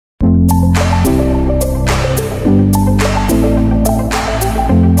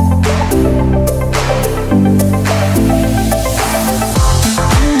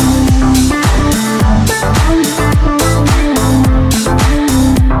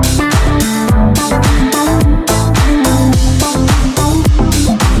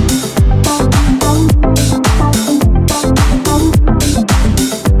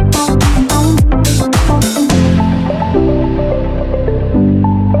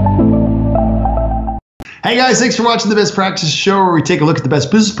Hey guys, thanks for watching the Best Practices Show, where we take a look at the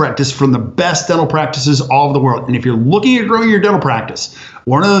best business practice from the best dental practices all over the world. And if you're looking at growing your dental practice,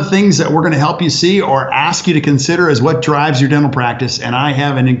 one of the things that we're going to help you see or ask you to consider is what drives your dental practice. And I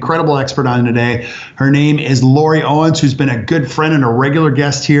have an incredible expert on today. Her name is Laurie Owens, who's been a good friend and a regular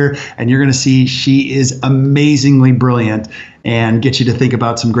guest here. And you're going to see she is amazingly brilliant and get you to think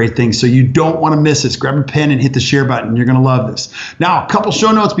about some great things. So you don't want to miss this. Grab a pen and hit the share button. You're going to love this. Now, a couple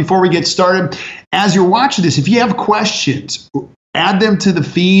show notes before we get started. As you're watching this, if you have questions, add them to the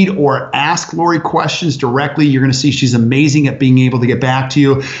feed or ask Laurie questions directly. You're going to see she's amazing at being able to get back to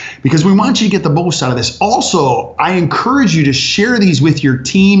you because we want you to get the most out of this. Also, I encourage you to share these with your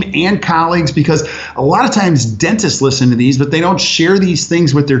team and colleagues because a lot of times dentists listen to these, but they don't share these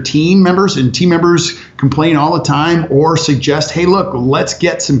things with their team members, and team members complain all the time or suggest, hey, look, let's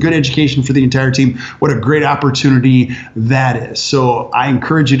get some good education for the entire team. What a great opportunity that is. So I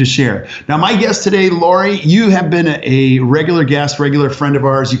encourage you to share. Now, my guest today, Laurie, you have been a regular guest, regular friend of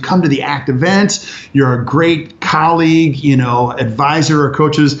ours. You come to the ACT events. You're a great colleague, advisor or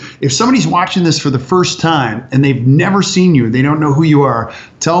coaches. If somebody's watching this for the first time and they've never seen you, they don't know who you are,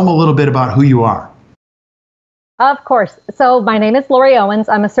 tell them a little bit about who you are. Of course. So my name is Laurie Owens.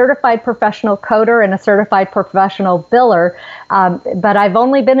 I'm a certified professional coder and a certified professional biller, but I've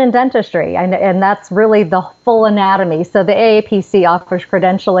only been in dentistry, and that's really the full anatomy. So the AAPC offers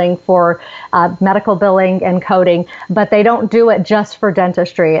credentialing for medical billing and coding, but they don't do it just for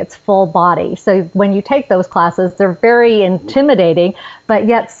dentistry. It's full body. So when you take those classes, they're very intimidating, but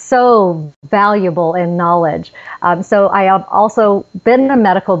yet so valuable in knowledge. So I have also been a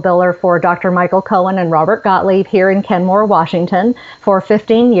medical biller for Dr. Michael Cohen and Robert Gottlieb here in Kenmore, Washington for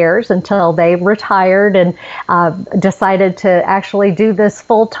 15 years until they retired and decided to actually do this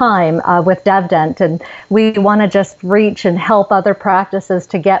full time with DevDent. And we want to just reach and help other practices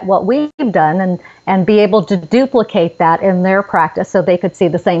to get what we've done and be able to duplicate that in their practice so they could see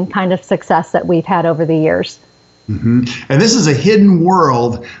the same kind of success that we've had over the years. Mm-hmm. And this is a hidden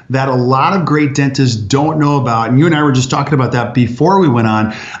world that a lot of great dentists don't know about. And you and I were just talking about that before we went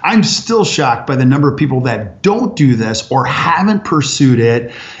on. I'm still shocked by the number of people that don't do this or haven't pursued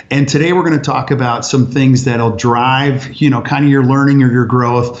it. And today we're going to talk about some things that'll drive, kind of your learning or your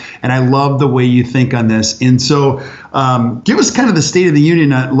growth. And I love the way you think on this. And so give us kind of the state of the union,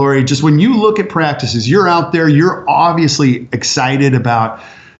 Laurie. Just when you look at practices, you're out there, you're obviously excited about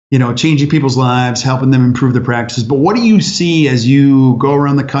changing people's lives, helping them improve their practices. But what do you see as you go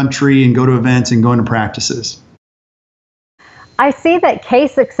around the country and go to events and go into practices? I see that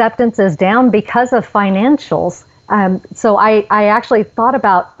case acceptance is down because of financials. So I actually thought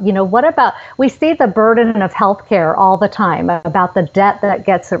about, we see the burden of healthcare all the time, about the debt that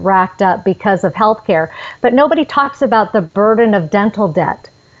gets racked up because of healthcare, but nobody talks about the burden of dental debt.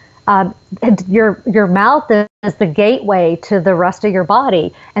 Your mouth is the gateway to the rest of your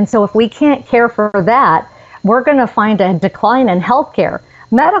body. And so if we can't care for that, we're going to find a decline in healthcare.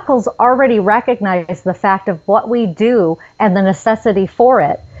 Medical's already recognized the fact of what we do and the necessity for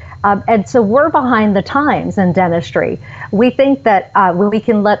it. And so we're behind the times in dentistry. We think that we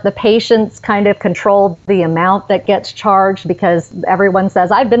can let the patients kind of control the amount that gets charged because everyone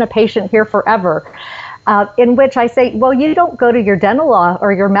says, I've been a patient here forever. In which I say, well, you don't go to your dental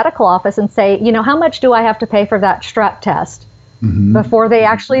or your medical office and say, how much do I have to pay for that strep test before they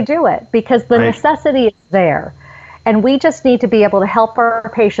actually do it? Because the necessity is there. And we just need to be able to help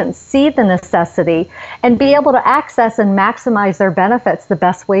our patients see the necessity and be able to access and maximize their benefits the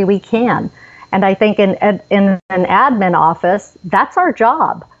best way we can. And I think in an admin office, that's our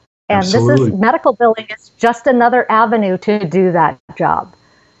job. And Absolutely. This is medical billing is just another avenue to do that job.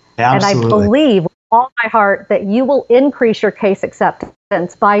 Absolutely. And I believe all my heart that you will increase your case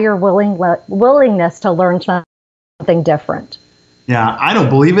acceptance by your willingness to learn something different. Yeah, I don't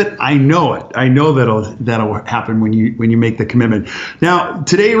believe it. I know it. I know that'll happen when you make the commitment. Now,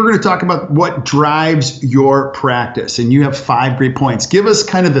 today we're going to talk about what drives your practice, and you have 5 great points. Give us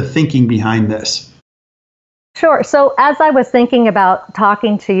kind of the thinking behind this. Sure. So as I was thinking about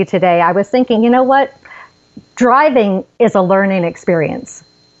talking to you today, I was thinking, driving is a learning experience.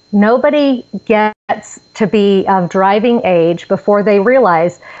 Nobody gets to be of driving age before they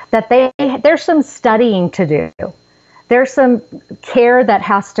realize that there's some studying to do. There's some care that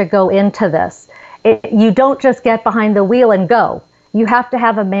has to go into this. You don't just get behind the wheel and go. You have to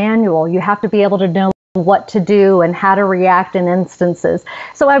have a manual. You have to be able to know what to do and how to react in instances.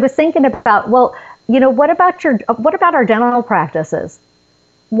 So I was thinking about, what about our dental practices?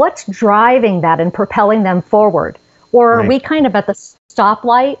 What's driving that and propelling them forward? Or are we kind of at the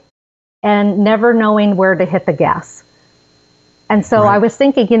stoplight and never knowing where to hit the gas? And so I was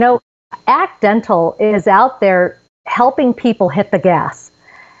thinking, ACT Dental is out there helping people hit the gas.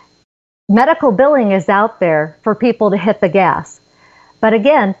 Medical billing is out there for people to hit the gas. But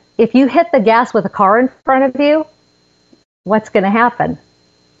again, if you hit the gas with a car in front of you, what's going to happen?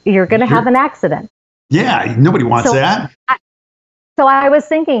 You're going to have an accident. Yeah, nobody wants that. So I was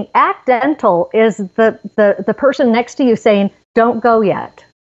thinking, ACT Dental is the person next to you saying, don't go yet.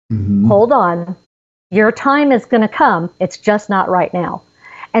 Mm-hmm. Hold on. Your time is going to come. It's just not right now.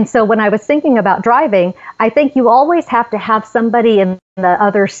 And so when I was thinking about driving, I think you always have to have somebody in the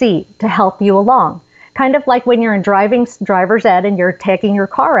other seat to help you along. Kind of like when you're in driver's ed and you're taking your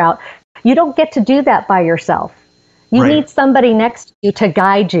car out. You don't get to do that by yourself. You need somebody next to you to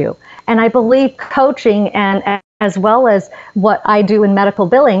guide you. And I believe coaching and as well as what I do in medical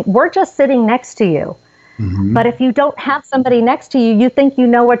billing, we're just sitting next to you. Mm-hmm. But if you don't have somebody next to you, you think you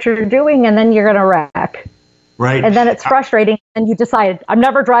know what you're doing, and then you're going to wreck. Right. And then it's frustrating, and you decide, I'm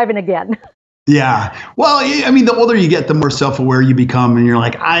never driving again. Yeah. Well, I mean, the older you get, the more self-aware you become, and you're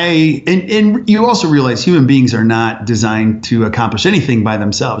like, and you also realize human beings are not designed to accomplish anything by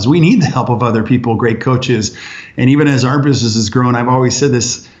themselves. We need the help of other people, great coaches. And even as our business has grown, I've always said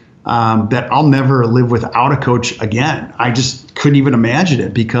this, that I'll never live without a coach again. I just couldn't even imagine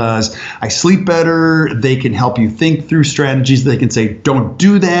it, because I sleep better. They can help you think through strategies. They can say, don't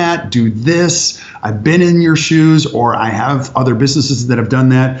do that, do this. I've been in your shoes, or I have other businesses that have done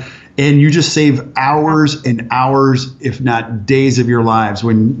that. And you just save hours and hours, if not days of your lives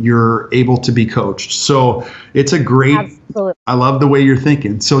when you're able to be coached. So it's a great, Absolutely. I love the way you're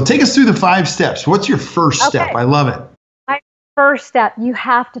thinking. So take us through the 5 steps. What's your first step? I love it. My first step, you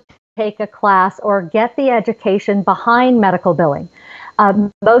have to take a class or get the education behind medical billing.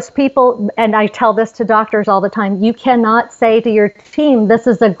 Most people, and I tell this to doctors all the time, you cannot say to your team, this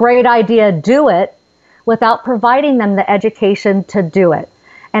is a great idea, do it, without providing them the education to do it.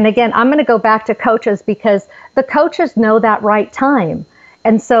 And again, I'm going to go back to coaches, because the coaches know that right time.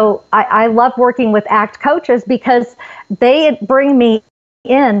 And so I love working with ACT coaches, because they bring me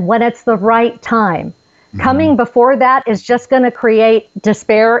in when it's the right time. Mm-hmm. Coming before that is just going to create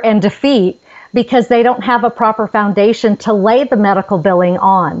despair and defeat, because they don't have a proper foundation to lay the medical billing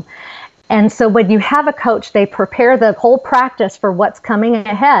on. And so when you have a coach, they prepare the whole practice for what's coming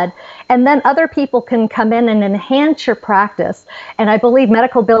ahead, and then other people can come in and enhance your practice. And I believe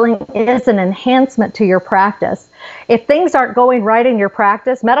medical billing is an enhancement to your practice. If things aren't going right in your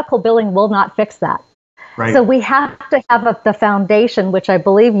practice, medical billing will not fix that. Right. So we have to have the foundation, which I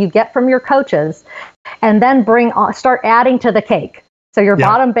believe you get from your coaches, and then start adding to the cake. So your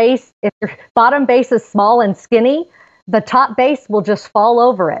bottom base, if your bottom base is small and skinny, the top base will just fall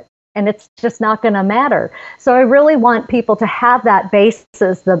over it. And it's just not going to matter. So I really want people to have that basis,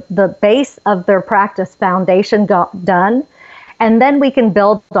 the base of their practice foundation done, and then we can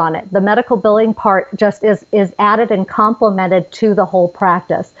build on it. The medical billing part just is added and complemented to the whole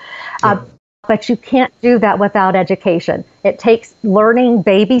practice. But you can't do that without education. It takes learning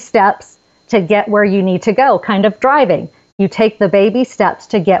baby steps to get where you need to go, kind of driving. You take the baby steps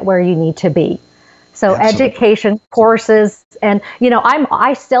to get where you need to be. So Absolutely. Education, courses, and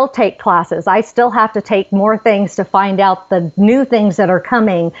I still take classes. I still have to take more things to find out the new things that are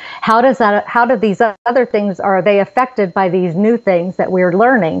coming. How do these other things, are they affected by these new things that we're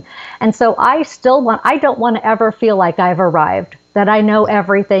learning? And so I don't want to ever feel like I've arrived, that I know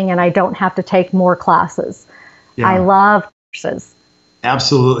everything and I don't have to take more classes. Yeah. I love courses.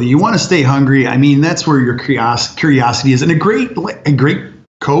 Absolutely. You want to stay hungry. I mean, that's where your curiosity is. And a great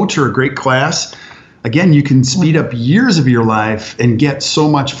coach or a great class, again, you can speed up years of your life and get so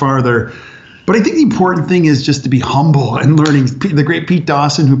much farther. But I think the important thing is just to be humble and learning. The great Pete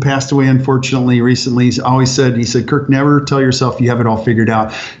Dawson, who passed away, unfortunately, recently, he said, Kirk, never tell yourself you have it all figured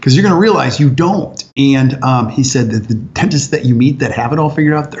out, because you're going to realize you don't. And he said that the dentists that you meet that have it all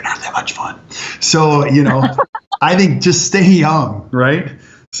figured out, they're not that much fun. So, I think just stay young, right?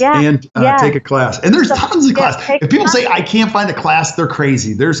 Yeah, and take a class. And there's tons of classes. If people say, I can't find a class, they're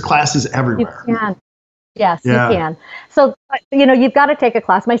crazy. There's classes everywhere. You can. Yes, you can. So, you've got to take a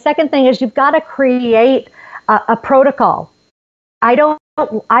class. My second thing is you've got to create a protocol.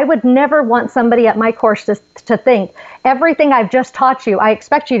 I would never want somebody at my course to think, everything I've just taught you, I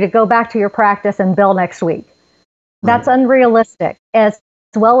expect you to go back to your practice and bill next week. That's unrealistic, as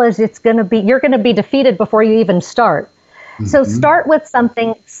well as you're going to be defeated before you even start. Mm-hmm. So start with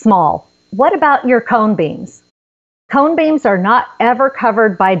something small. What about your cone beams? Cone beams are not ever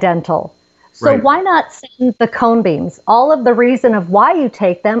covered by dental. So why not send the cone beams? All of the reason of why you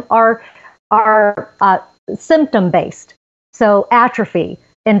take them are symptom-based. So atrophy,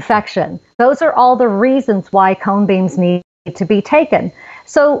 infection, those are all the reasons why cone beams need to be taken.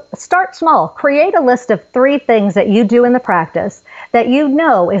 So start small. Create a list of 3 things that you do in the practice that you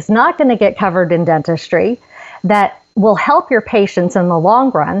know is not going to get covered in dentistry, that will help your patients in the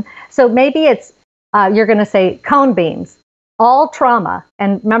long run. So maybe it's, you're going to say cone beams, all trauma.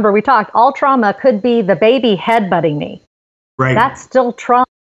 And remember, we talked, all trauma could be the baby headbutting me. Right. That's still trauma.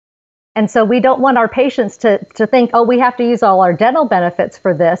 And so we don't want our patients to think, oh, we have to use all our dental benefits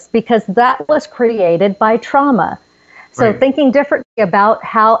for this, because that was created by trauma. So thinking differently about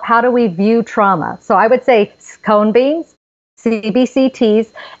how do we view trauma. So I would say cone beams,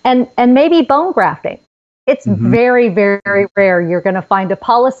 CBCTs, and maybe bone grafting. It's very, very rare you're going to find a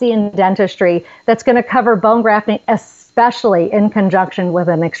policy in dentistry that's going to cover bone grafting, especially in conjunction with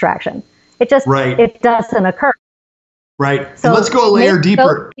an extraction. It just, it doesn't occur. Right. So and let's go a layer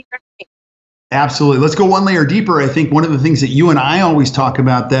deeper. Absolutely. Let's go one layer deeper. I think one of the things that you and I always talk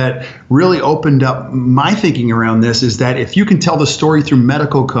about that really opened up my thinking around this is that if you can tell the story through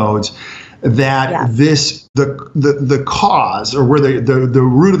medical codes, that the cause, or where the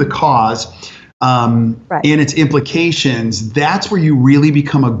root of the cause and its implications, that's where you really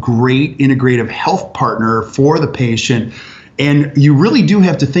become a great integrative health partner for the patient. And you really do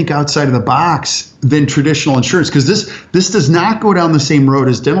have to think outside of the box than traditional insurance, because this does not go down the same road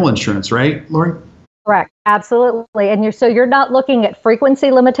as dental insurance, right, Laurie? Correct. Absolutely. And you're not looking at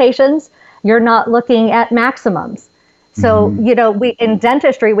frequency limitations. You're not looking at maximums. So, in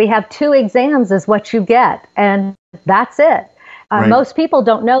dentistry, we have 2 exams is what you get, and that's it. Most people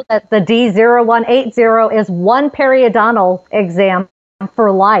don't know that the D0180 is 1 periodontal exam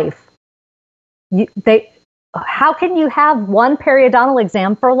for life. How can you have 1 periodontal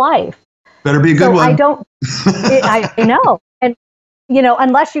exam for life? Better be a good one. I know. And,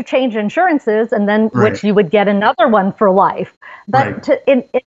 unless you change insurances, and then which you would get another one for life. But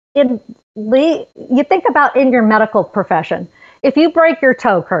you think about in your medical profession, if you break your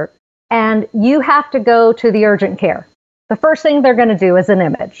toe, Kurt, and you have to go to the urgent care, the first thing they're going to do is an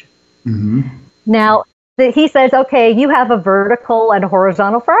image. Now, he says, okay, you have a vertical and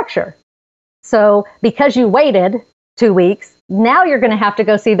horizontal fracture. So because you waited 2 weeks, now you're going to have to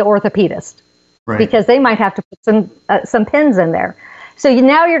go see the orthopedist, because they might have to put some pins in there. So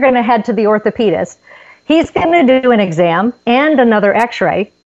now you're going to head to the orthopedist. He's going to do an exam and another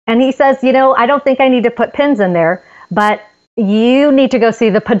x-ray. And he says, I don't think I need to put pins in there, but you need to go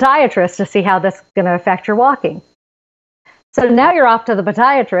see the podiatrist to see how this is going to affect your walking. So now you're off to the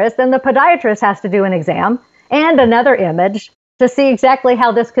podiatrist, and the podiatrist has to do an exam and another image to see exactly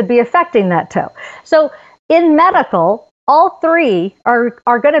how this could be affecting that toe. So in medical, all 3 are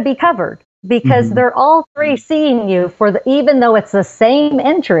going to be covered, because they're all 3 seeing you even though it's the same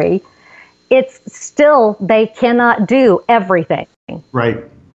injury, it's still, they cannot do everything. Right.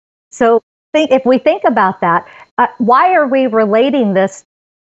 So if we think about that, why are we relating this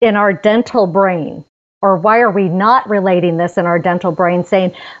in our dental brain? Or why are we not relating this in our dental brain,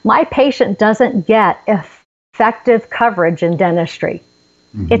 saying, my patient doesn't get effective coverage in dentistry?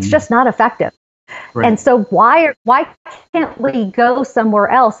 It's just not effective. And so why can't we go somewhere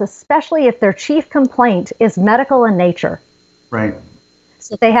else, especially if their chief complaint is medical in nature? Right.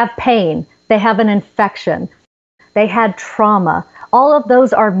 So they have pain, they have an infection, they had trauma. All of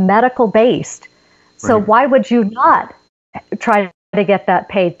those are medical based. So why would you not try to get that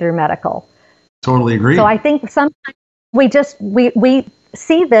paid through medical? Totally agree. So I think sometimes we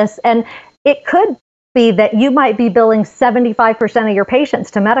see this, and it could be that you might be billing 75% of your patients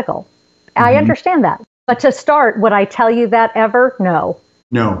to medical. I understand that. But to start, would I tell you that ever? No.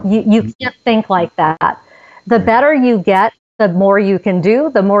 No. You can't think like that. The better you get, the more you can do,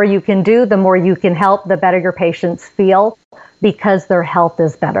 the more you can do, the more you can help, the better your patients feel, because their health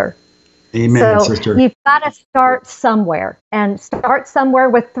is better. Amen, so sister. You've got to start somewhere, and start somewhere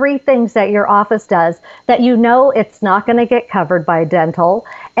with 3 things that your office does that it's not going to get covered by dental.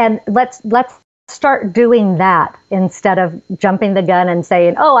 And let's start doing that instead of jumping the gun and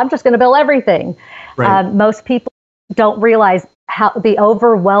saying, oh, I'm just going to bill everything. Most people don't realize how the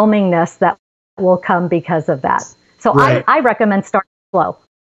overwhelmingness that will come because of that. So I recommend starting slow.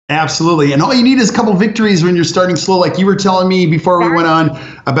 Absolutely. And all you need is a couple victories when you're starting slow. Like you were telling me before we went on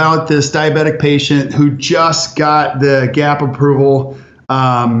about this diabetic patient who just got the gap approval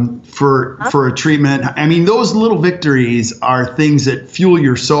for a treatment. I mean, those little victories are things that fuel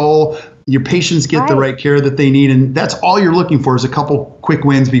your soul. Your patients get the right care that they need. And that's all you're looking for, is a couple quick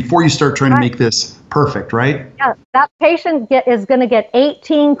wins before you start trying to make this perfect, right? Yeah, that patient is going to get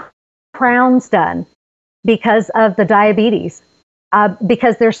 18 crowns done because of the diabetes.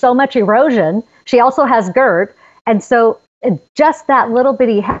 Because there's so much erosion. She also has GERD. And so just that little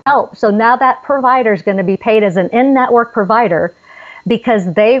bitty help. So now that provider is going to be paid as an in-network provider.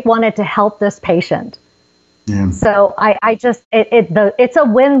 because they wanted to help this patient. Yeah. So it's a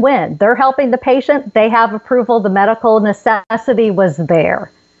win-win. They're helping the patient. They have approval. The medical necessity was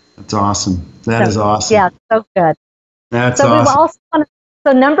there. That's awesome. That is awesome. Yeah, so good. That's so awesome.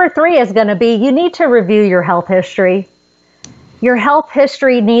 So number 3 is going to be, you need to review your health history. Your health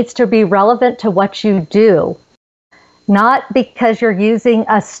history needs to be relevant to what you do, not because you're using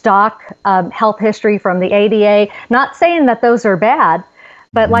a stock health history from the ADA. Not saying that those are bad,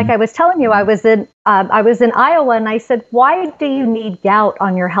 but like I was telling you, I was in Iowa, and I said, why do you need gout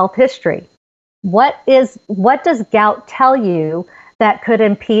on your health history? What does gout tell you that could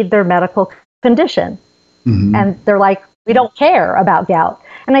impede their medical condition? And they're like, we don't care about gout.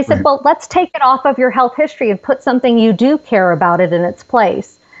 And I said, well, let's take it off of your health history and put something you do care about it in its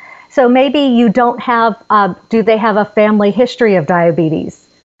place. So maybe you don't have, do they have a family history of diabetes?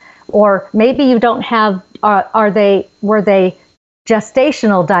 Or maybe you don't have, were they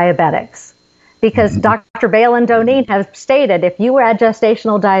gestational diabetics? Because Dr. Balin Doneen has stated, if you had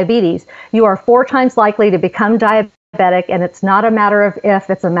gestational diabetes, you are 4 times likely to become diabetic, and it's not a matter of if,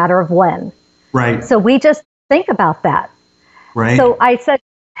 it's a matter of when. Right. So we just think about that. Right. So I said,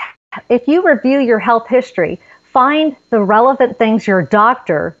 if you review your health history, find the relevant things your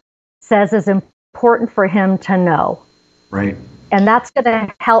doctor says is important for him to know. Right. And that's going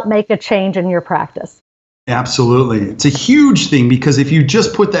to help make a change in your practice. Absolutely. It's a huge thing, because if you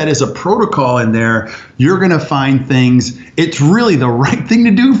just put that as a protocol in there, you're going to find things. It's really the right thing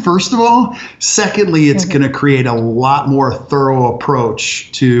to do, first of all. Secondly, it's going to create a lot more thorough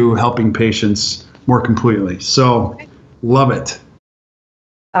approach to helping patients more completely. So love it.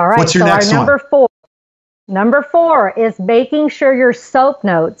 All right. What's your next our number one? 4. Number 4 is making sure your soap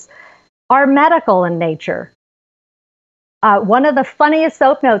notes are medical in nature. One of the funniest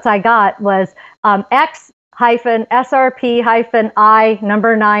soap notes I got was X-SRP-I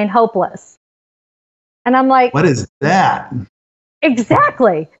 9 hopeless. And I'm like, what is that?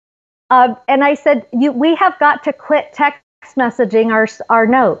 Exactly. And I said, we have got to quit text messaging our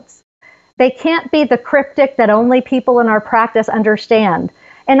notes. They can't be the cryptic that only people in our practice understand.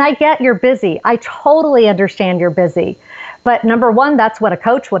 And I get you're busy. I totally understand you're busy. But number 1, that's what a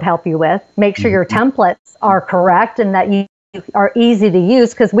coach would help you with. Make sure your templates are correct and that you are easy to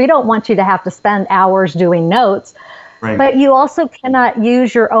use, because we don't want you to have to spend hours doing notes. Right. But you also cannot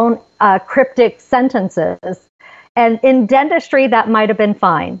use your own cryptic sentences. And in dentistry, that might have been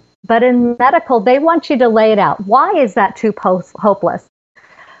fine. But in medical, they want you to lay it out. Why is that tooth hopeless?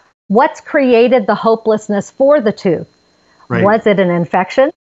 What's created the hopelessness for the tooth? Right. Was it an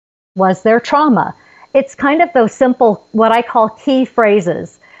infection? Was there trauma? It's kind of those simple, what I call key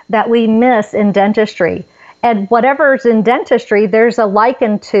phrases that we miss in dentistry. And whatever's in dentistry, there's a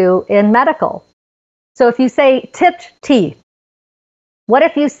liken to in medical. So if you say tipped teeth, what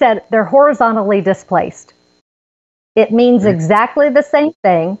if you said they're horizontally displaced? It means exactly the same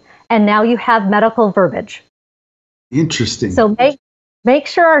thing, and now you have medical verbiage. Interesting. So make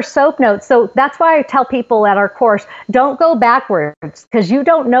sure our soap notes, so that's why I tell people at our course, don't go backwards, because you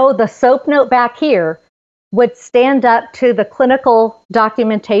don't know the soap note back here would stand up to the clinical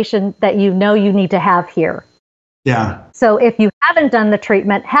documentation that you know you need to have here. Yeah. So if you haven't done the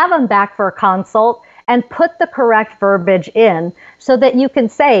treatment, have them back for a consult and put the correct verbiage in so that you can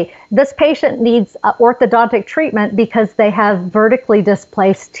say, this patient needs orthodontic treatment because they have vertically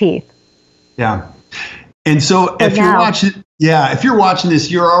displaced teeth. Yeah. And so if you're watching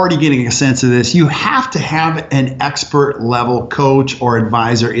this, you're already getting a sense of this. You have to have an expert level coach or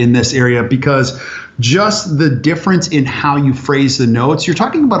advisor in this area, because just the difference in how you phrase the notes, you're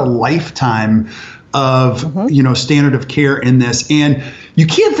talking about a lifetime of standard of care in this, and you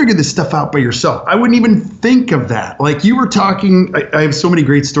can't figure this stuff out by yourself. I wouldn't even think of that. Like you were talking, I have so many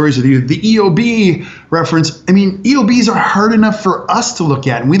great stories with you. The EOB reference, I mean, EOBs are hard enough for us to look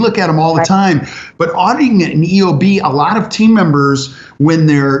at, and we look at them all the time. But auditing an EOB, a lot of team members, when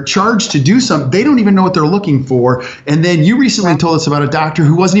they're charged to do something, they don't even know what they're looking for. And then you recently told us about a doctor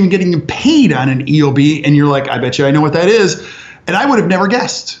who wasn't even getting paid on an EOB, and you're like, I bet you I know what that is. And I would have never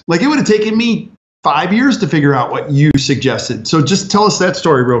guessed. Like it would have taken me 5 years to figure out what you suggested. So just tell us that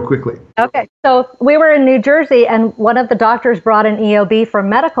story real quickly. Okay. So we were in New Jersey, and one of the doctors brought an EOB from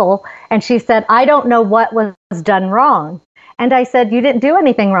medical, and she said, I don't know what was done wrong. And I said, you didn't do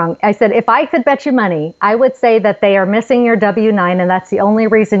anything wrong. I said, if I could bet you money, I would say that they are missing your W-9, and that's the only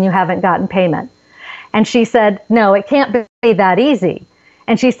reason you haven't gotten payment. And she said, no, it can't be that easy.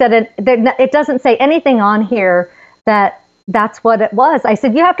 And she said, it doesn't say anything on here that that's what it was. I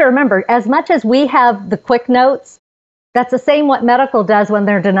said, you have to remember, as much as we have the quick notes, That's the same what medical does when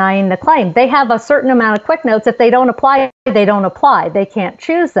they're denying the claim. They have a certain amount of quick notes. If they don't apply, they don't apply. They can't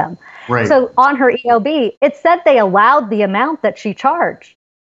choose them. Right. So on her EOB, it said they allowed the amount that she charged,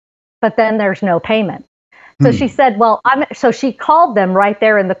 but then there's no payment. So she said, well, so she called them right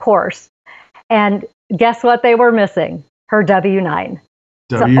there in the course. And guess what they were missing? Her W-9.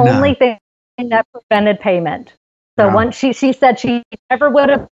 It's the only thing that prevented payment. So once she said she never would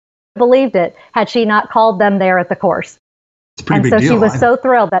have believed it had she not called them there at the course. It's a pretty big deal. She was so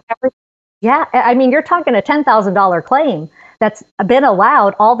thrilled that I mean, you're talking a $10,000 claim that's been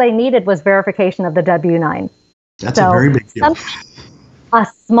allowed. All they needed was verification of the W-9. That's a very big deal. A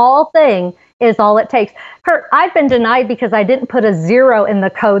small thing is all it takes. I've been denied because I didn't put a 0 in the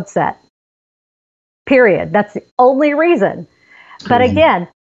code set. Period. That's the only reason. Crazy. But again,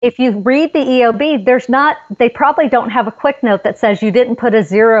 if you read the EOB, they probably don't have a quick note that says you didn't put a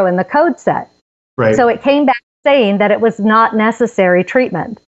 0 in the code set. Right. So it came back saying that it was not necessary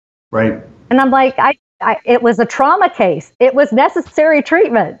treatment. Right. And I'm like, it was a trauma case. It was necessary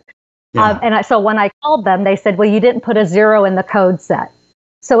treatment. Yeah. So when I called them, they said, well, you didn't put a 0 in the code set.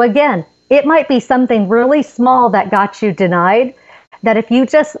 So again, it might be something really small that got you denied, that if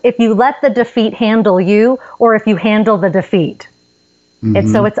you let the defeat handle you, or if you handle the defeat.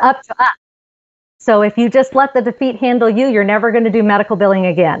 So it's up to us. So if you just let the defeat handle you, you're never going to do medical billing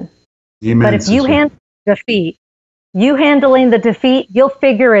again. Amen, but if you handle the defeat, you handling the defeat, you'll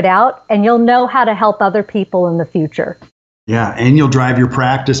figure it out and you'll know how to help other people in the future. Yeah, and you'll drive your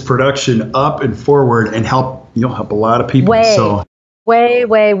practice production up and forward and you'll help a lot of people. Way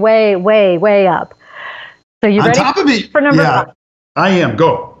up. So you ready on top of it, for number 5? I am.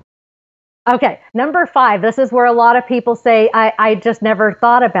 Go. Okay, number 5. This is where a lot of people say, I just never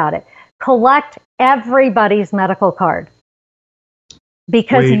thought about it. Collect everybody's medical card.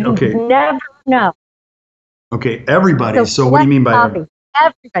 Because you never know. Okay, everybody. So what do you mean by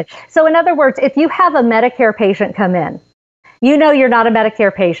everybody? So in other words, if you have a Medicare patient come in, you know you're not a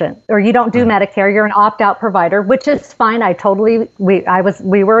Medicare patient, or you don't do Medicare, you're an opt-out provider, which is fine.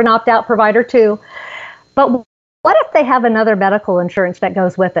 We were an opt-out provider too. But what if they have another medical insurance that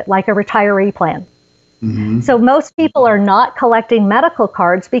goes with it, like a retiree plan? So most people are not collecting medical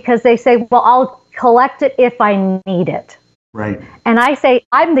cards because they say, well, I'll collect it if I need it. Right. And I say,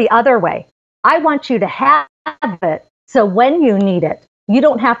 I'm the other way. I want you to have it so when you need it, you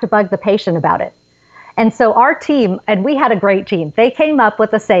don't have to bug the patient about it. And so our team, and we had a great team, they came up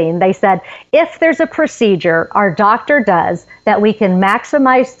with a saying. They said, if there's a procedure our doctor does that we can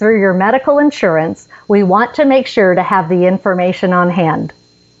maximize through your medical insurance, we want to make sure to have the information on hand.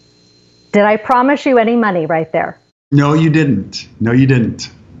 Did I promise you any money right there? No, you didn't.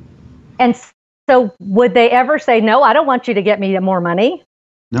 And so would they ever say, no, I don't want you to get me more money?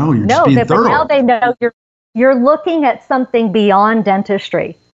 No, you're just being thorough. But now they know you're looking at something beyond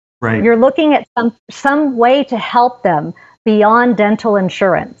dentistry. Right. You're looking at some way to help them beyond dental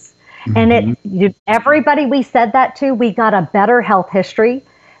insurance. And everybody we said that to, we got a better health history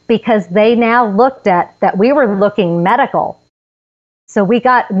because they now looked at that we were looking medical. So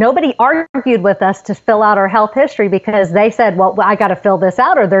nobody argued with us to fill out our health history because they said, well, I got to fill this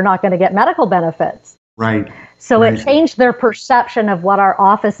out or they're not going to get medical benefits. Right. So it changed their perception of what our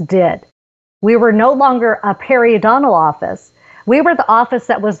office did. We were no longer a periodontal office. We were the office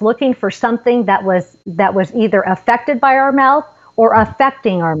that was looking for something that was either affected by our mouth or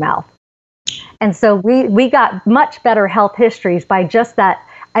affecting our mouth. And so we got much better health histories by just that.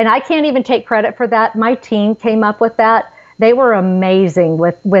 And I can't even take credit for that. My team came up with that. They were amazing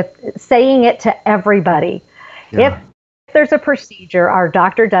with saying it to everybody. Yeah. If there's a procedure our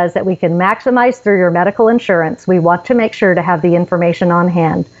doctor does that we can maximize through your medical insurance, we want to make sure to have the information on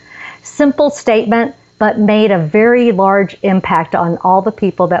hand. Simple statement, but made a very large impact on all the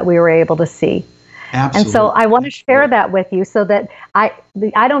people that we were able to see. Absolutely. And so I want to share that with you so that I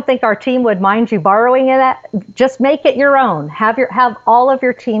don't think our team would mind you borrowing that. Just make it your own. Have all of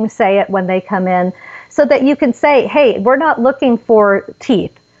your team say it when they come in so that you can say, hey, we're not looking for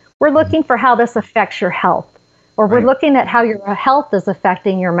teeth. We're looking for how this affects your health, or we're looking at how your health is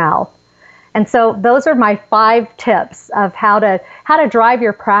affecting your mouth. And so those are my 5 tips of how to drive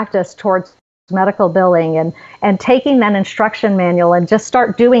your practice towards medical billing and taking that instruction manual and just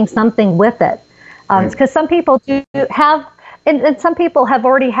start doing something with it. Because some people do have, and some people have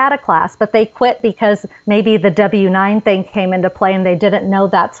already had a class, but they quit because maybe the W-9 thing came into play and they didn't know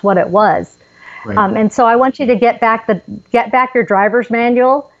that's what it was. Right. And so I want you to get back your driver's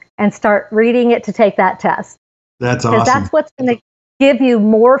manual and start reading it to take that test. That's awesome. Because that's what's going to give you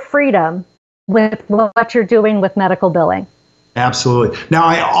more freedom with what you're doing with medical billing. Absolutely. Now,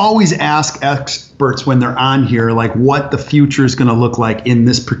 I always ask experts when they're on here, like what the future is going to look like in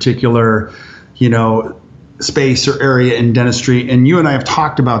this particular, space or area in dentistry. And you and I have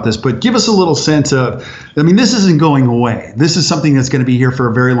talked about this, but give us a little sense of, this isn't going away. This is something that's going to be here for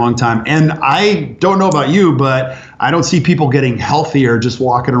a very long time. And I don't know about you, but I don't see people getting healthier just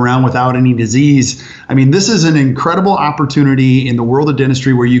walking around without any disease. This is an incredible opportunity in the world of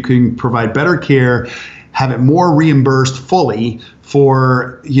dentistry where you can provide better care, have it more reimbursed fully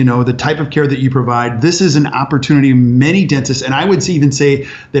for the type of care that you provide. This is an opportunity many dentists, and I would even say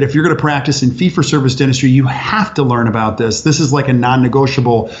that if you're going to practice in fee-for-service dentistry, you have to learn about this. This is like a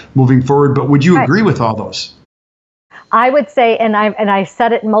non-negotiable moving forward. But would you agree with all those? I would say, and I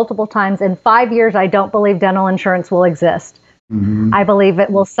said it multiple times, in 5 years, I don't believe dental insurance will exist. Mm-hmm. I believe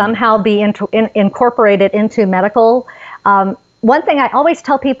it will somehow be incorporated into medical. One thing I always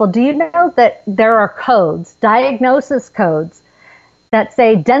tell people, do you know that there are codes, diagnosis codes, that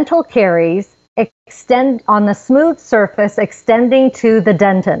say dental caries extend on the smooth surface extending to the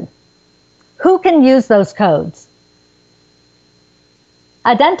dentin? Who can use those codes?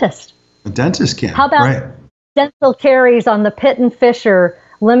 A dentist. A dentist can. How about dental caries on the pit and fissure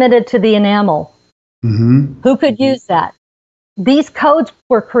limited to the enamel? Mm-hmm. Who could use that? These codes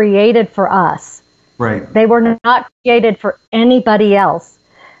were created for us. Right. They were not created for anybody else.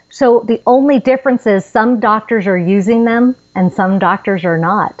 So the only difference is some doctors are using them and some doctors are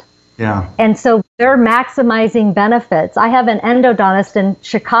not. Yeah. And so they're maximizing benefits. I have an endodontist in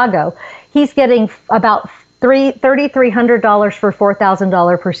Chicago. He's getting about $3,300 for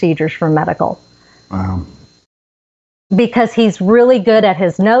 $4,000 procedures from medical. Wow. Because he's really good at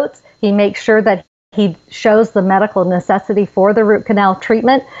his notes. He makes sure that he shows the medical necessity for the root canal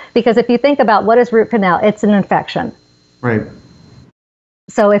treatment. Because if you think about what is root canal, it's an infection. Right.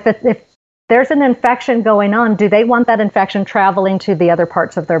 So if there's an infection going on, do they want that infection traveling to the other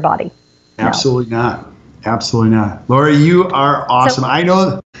parts of their body? Absolutely not. Absolutely not. Laurie, you are awesome. I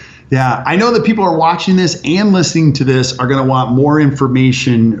know that people are watching this and listening to this are going to want more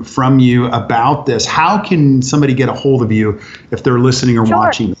information from you about this. How can somebody get a hold of you if they're listening or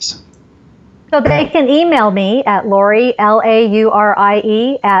watching this? So they can email me at Laurie,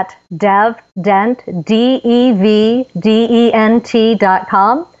 Laurie, at devdent,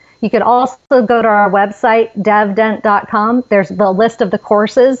 devdent.com. You can also go to our website, devdent.com. There's the list of the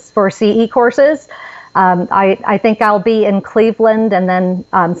courses for CE courses. I think I'll be in Cleveland and then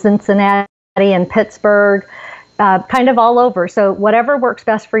Cincinnati and Pittsburgh, kind of all over. So whatever works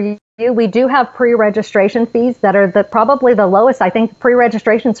best for you. We do have pre-registration fees that are probably the lowest. I think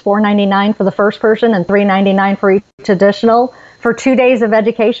pre-registration is $4.99 for the first person and $3.99 for each additional for 2 days of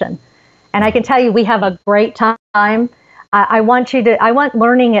education. And I can tell you, we have a great time. I want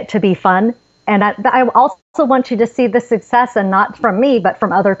learning it to be fun. And I also want you to see the success, and not from me, but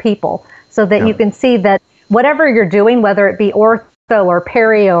from other people, so that you can see that whatever you're doing, whether it be ortho or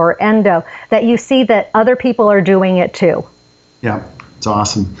perio or endo, that you see that other people are doing it too. Yeah, it's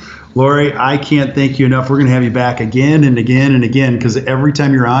awesome. Laurie, I can't thank you enough. We're going to have you back again and again and again, because every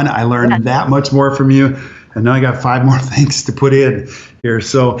time you're on, I learn that much more from you. And now I got 5 more things to put in here.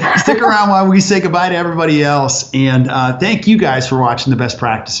 So stick around while we say goodbye to everybody else. And thank you guys for watching the Best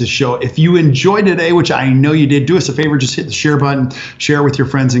Practices Show. If you enjoyed today, which I know you did, do us a favor, just hit the share button, share with your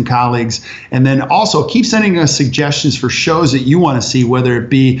friends and colleagues. And then also keep sending us suggestions for shows that you want to see, whether it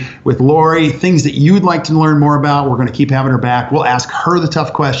be with Laurie, things that you'd like to learn more about. We're going to keep having her back. We'll ask her the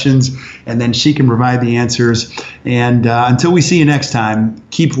tough questions, and then she can provide the answers. And until we see you next time,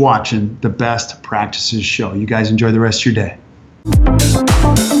 keep watching the Best Practices Show. You guys enjoy the rest of your day.